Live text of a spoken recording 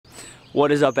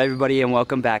What is up, everybody, and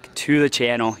welcome back to the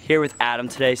channel. Here with Adam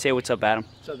today. Say what's up, Adam.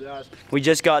 What's up, guys? We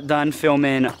just got done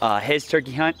filming his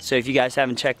turkey hunt, so if you guys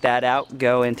haven't checked that out,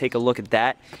 go and take a look at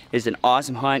that. It's an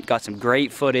awesome hunt, got some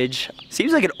great footage.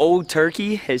 Seems like an old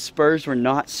turkey. His spurs were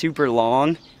not super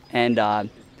long, and His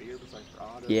beard was like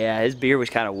rotted. yeah, his beard was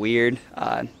kind of weird.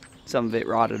 Some of it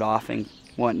rotted off and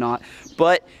whatnot,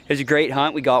 but it was a great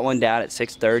hunt. We got one down at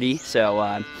 6:30,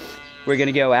 so we're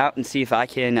gonna go out and see if I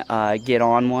can get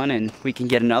on one and we can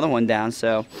get another one down.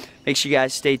 So make sure you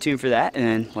guys stay tuned for that, and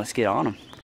then let's get on them.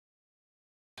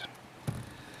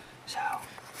 So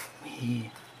we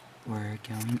were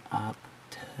going up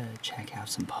to check out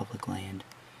some public land,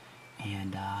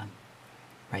 and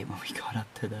right when we got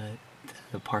up to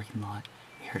the parking lot,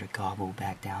 we heard a gobble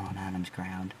back down on Adam's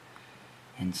ground,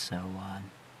 and so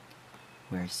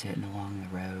we're sitting along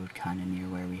the road kind of near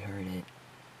where we heard it,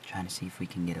 trying to see if we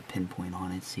can get a pinpoint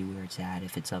on it, see where it's at,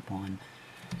 if it's up on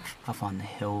the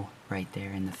hill right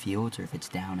there in the fields, or if it's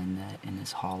down in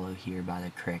this hollow here by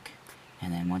the creek.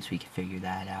 And then once we can figure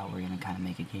that out, we're gonna kind of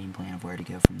make a game plan of where to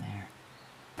go from there.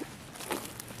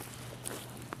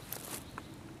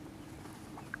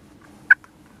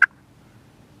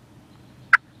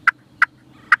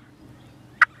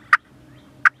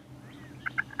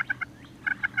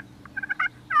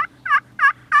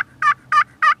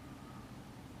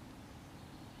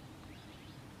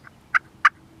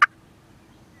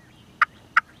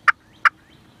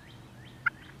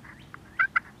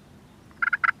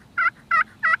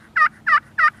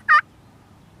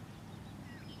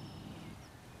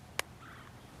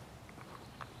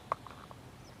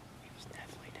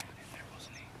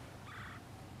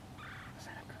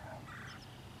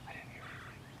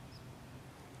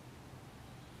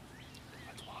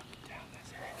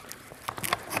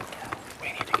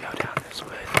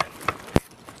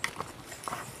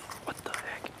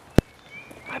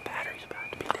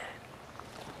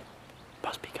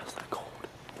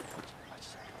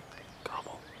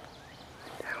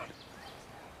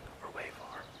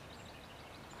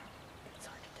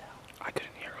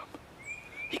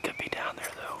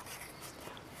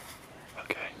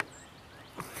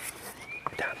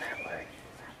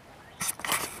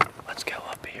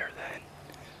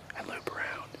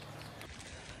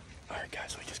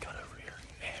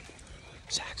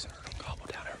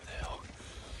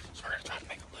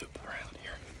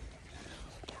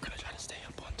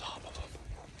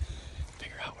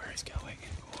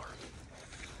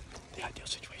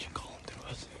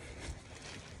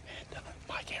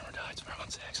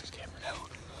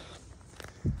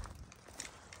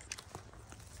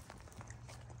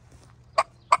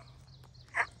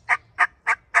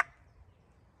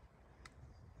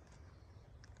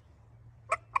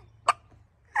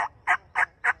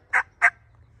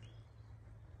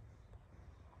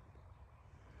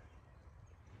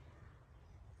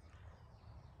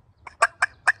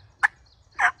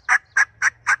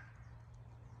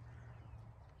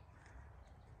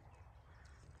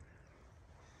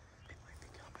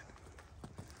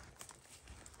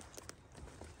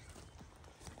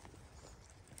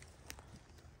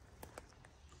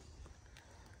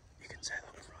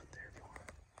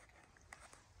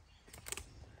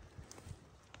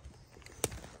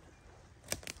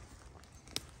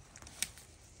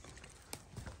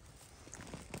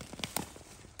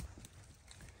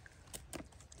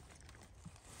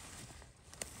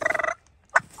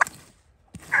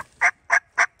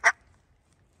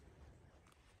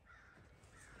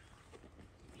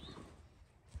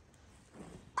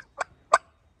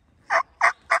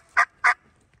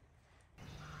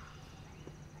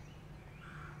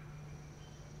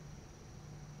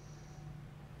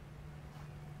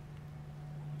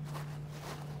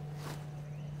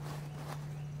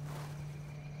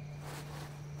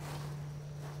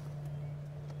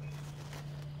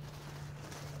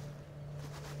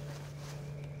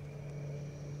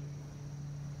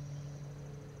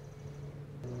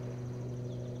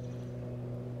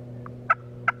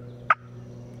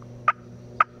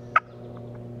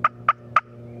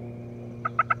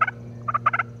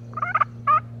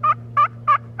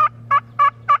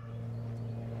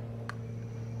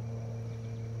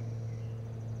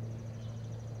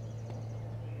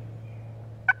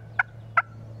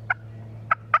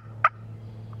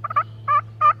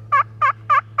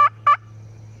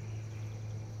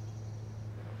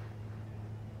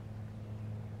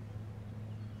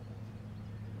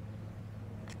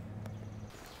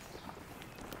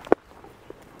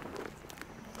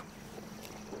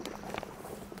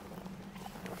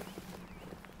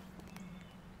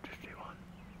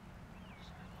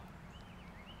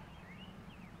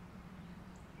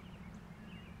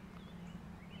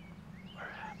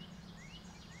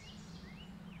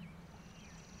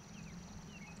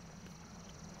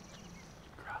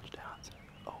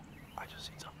 just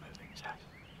seen something moving. Saxton.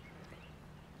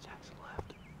 Saxton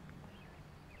left.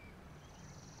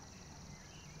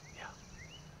 Yeah.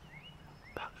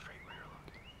 About straight where you're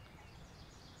looking.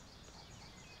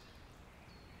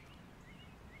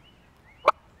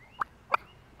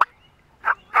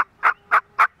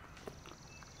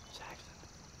 Saxton.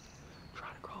 Try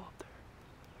to crawl up there.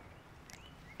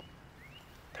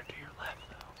 They're to your left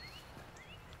though.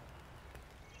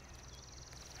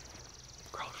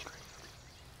 Crawl straight.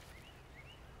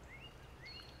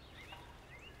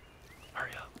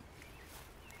 Hurry up.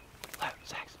 Left,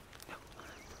 Saxton. Go.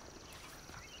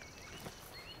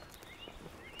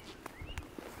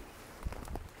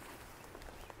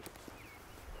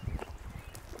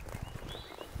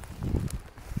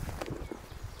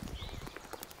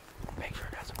 Make sure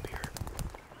it has a beard.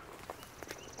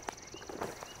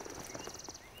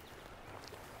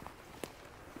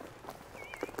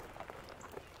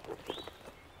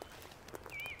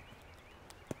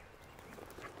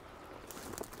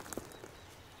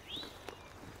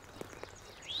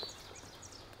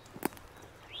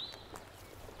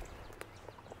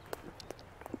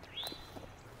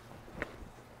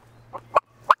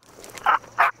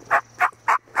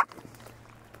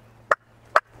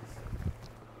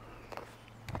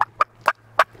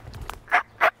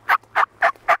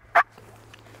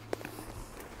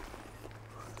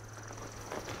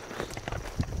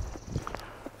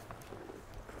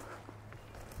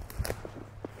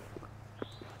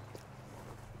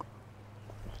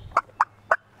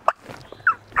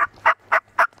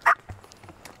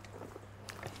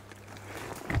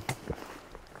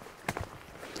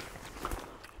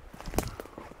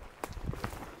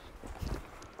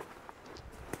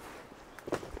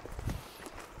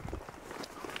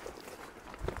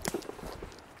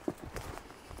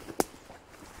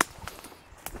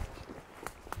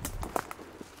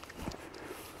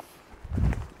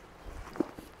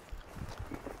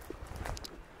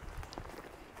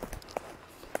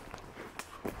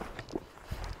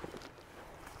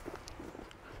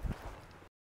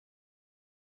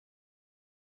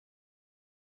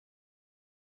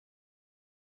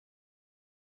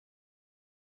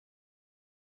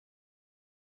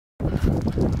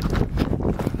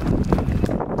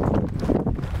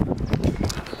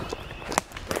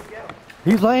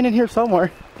 He's laying in here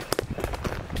somewhere.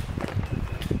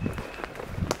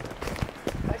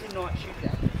 I did not shoot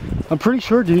that. I'm pretty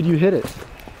sure, dude, you hit it.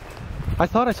 I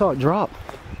thought I saw it drop.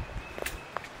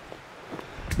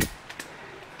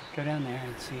 Go down there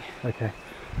and see. Okay.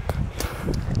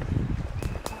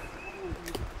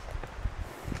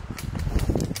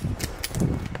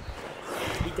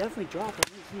 He definitely dropped. I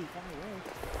didn't see him far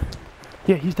away.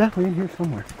 Yeah, he's definitely in here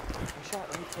somewhere. I shot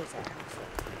right towards that house.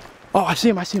 Oh, I see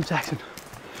him, Saxton.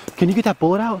 Can you get that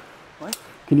bullet out? What?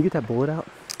 Can you get that bullet out?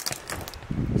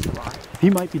 He's alive. He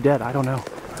might be dead, I don't know.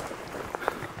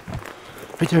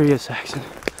 Right there he is, Saxton.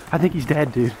 I think he's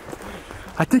dead, dude.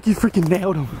 I think you freaking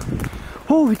nailed him.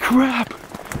 Holy crap!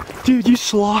 Dude, you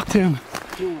slocked him.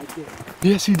 No, I did.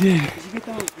 Yes, you did. Did you get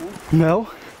that on film? No?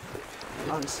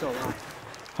 Oh, he's still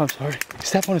alive. I'm sorry.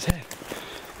 Step on his head.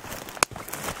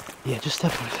 Yeah, just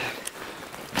step on his head.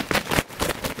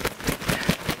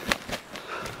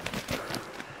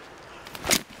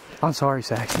 I'm sorry,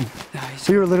 Saxton. No,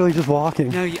 We were literally just walking.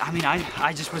 no, I mean,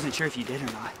 I just wasn't sure if you did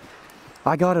or not.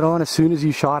 I got it on as soon as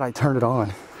you shot, I turned it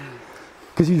on.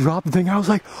 Because you dropped the thing, I was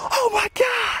like, oh my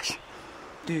gosh!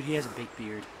 Dude, he has a big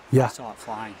beard. Yeah. I saw it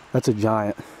flying. That's a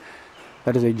giant.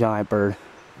 That is a giant bird.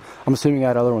 I'm assuming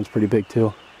that other one's pretty big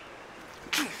too.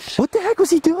 What the heck was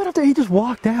he doing up there? He just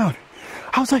walked down.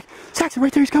 I was like, Saxton,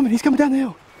 right there, he's coming down the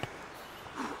hill.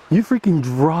 You freaking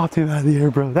dropped him out of the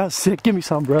air, bro. That was sick. Give me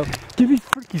some, bro. Give me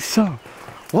freaking some.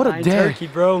 What a Fine day. turkey,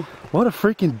 bro. What a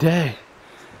freaking day.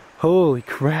 Holy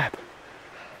crap.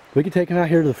 We could take him out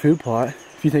here to the food plot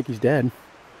if you think he's dead.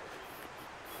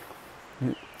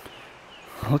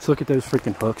 Let's look at those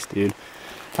freaking hooks, dude.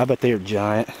 I bet they are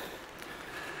giant.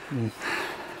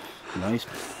 Nice.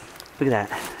 Look at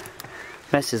that.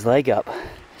 Messed his leg up.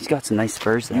 He's got some nice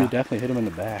spurs though. You definitely hit him in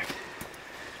the back.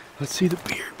 Let's see the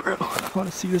beard, bro. I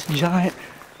want to see this giant.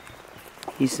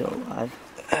 He's still alive.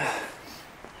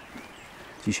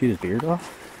 Did you shoot his beard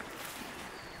off?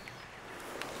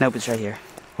 Nope, it's right here.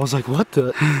 I was like, what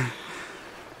the?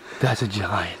 That's a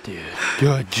giant, dude.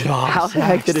 Good job, How the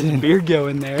heck did his Saxton. beard go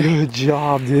in there? Good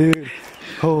job, dude.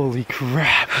 Holy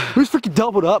crap. It was freaking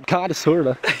doubled up, kinda,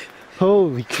 sorta.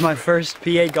 Holy It's my first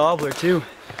PA gobbler too.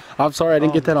 I'm sorry I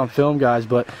didn't get that on film, guys,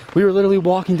 but we were literally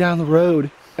walking down the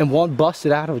road and one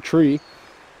busted out of a tree.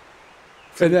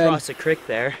 And then Across the creek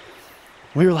there.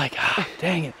 we were like, ah,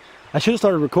 dang it. I should have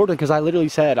started recording because I literally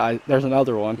said, there's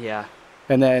another one. Yeah.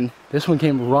 And then this one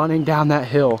came running down that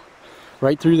hill,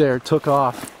 right through there, took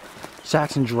off.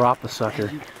 Saxton dropped the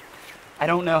sucker. I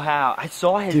don't know how. I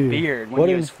saw his Dude, beard when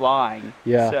he was flying.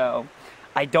 Yeah. So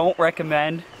I don't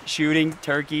recommend shooting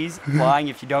turkeys flying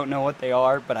if you don't know what they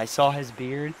are, but I saw his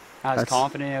beard. I was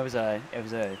confident it was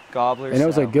a gobbler. And it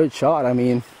was a good shot. I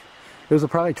mean, it was a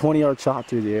probably 20-yard shot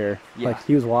through the air. Yeah. Like,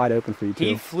 he was wide open for you, too.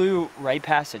 He flew right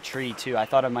past a tree, too. I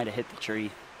thought I might have hit the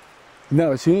tree.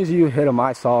 No, as soon as you hit him,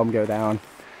 I saw him go down.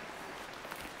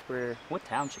 What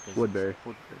township is Woodbury.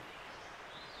 this?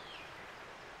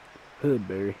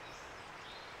 Woodbury.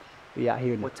 Yeah,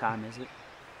 here. What time is it?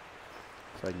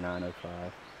 It's like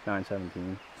 9:05,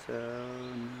 9:17. So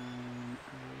 9:05.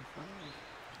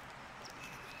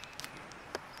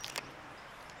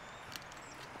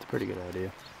 It's a pretty good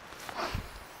idea.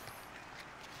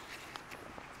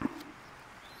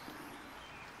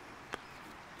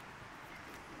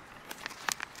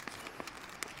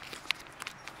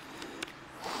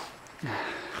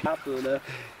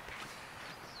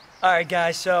 Alright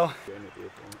guys, so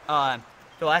the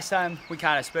last time we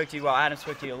kind of spoke to you, well, Adam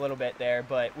spoke to you a little bit there,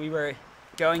 but we were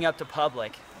going up to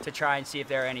public to try and see if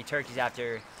there were any turkeys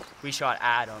after we shot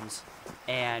Adams.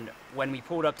 And when we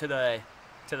pulled up to the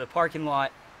parking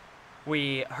lot,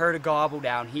 we heard a gobble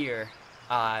down here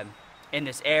in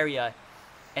this area,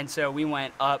 and so we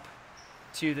went up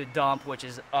to the dump, which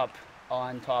is up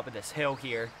on top of this hill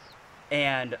here.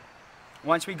 And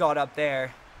once we got up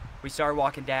there, we started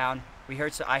walking down.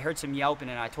 I heard some yelping,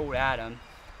 and I told Adam,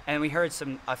 and we heard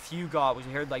a few gobbles.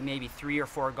 We heard like maybe 3 or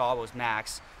 4 gobbles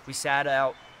max. We sat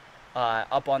out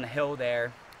up on the hill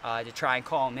there to try and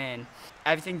call them in.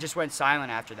 Everything just went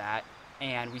silent after that,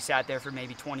 and we sat there for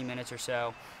maybe 20 minutes or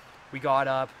so. We got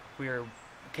up,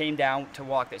 came down to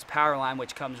walk this power line,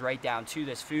 which comes right down to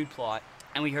this food plot,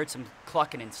 and we heard some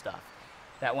clucking and stuff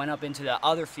that went up into the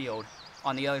other field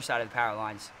on the other side of the power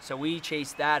lines. So we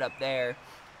chased that up there,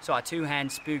 saw 2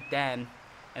 hens, spooked them,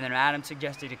 and then Adam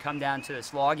suggested to come down to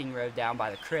this logging road down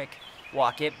by the creek,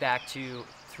 walk it back through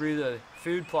the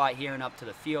food plot here and up to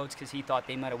the fields, because he thought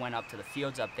they might have went up to the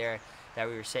fields up there that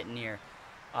we were sitting near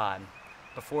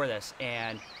before this.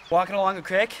 And walking along the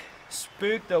creek,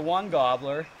 spooked the one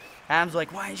gobbler. Adam's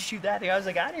like, why didn't you shoot that thing? I was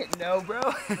like, I didn't know, bro.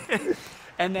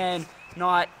 And then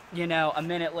not, a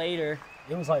minute later,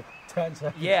 It was like 10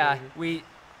 seconds. yeah, we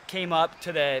came up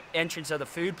to the entrance of the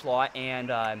food plot, and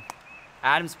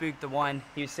Adam spooked the one.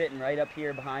 He was sitting right up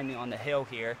here behind me on the hill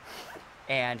here,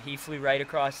 and he flew right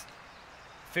across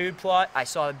food plot. I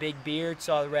saw the big beard,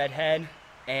 saw the red head,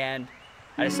 and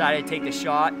I decided to take the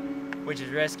shot, which is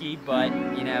risky, but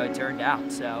it turned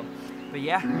out. So, but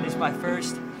yeah, this is my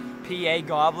first PA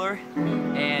gobbler,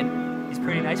 and he's a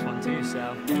pretty nice one too.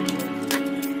 So.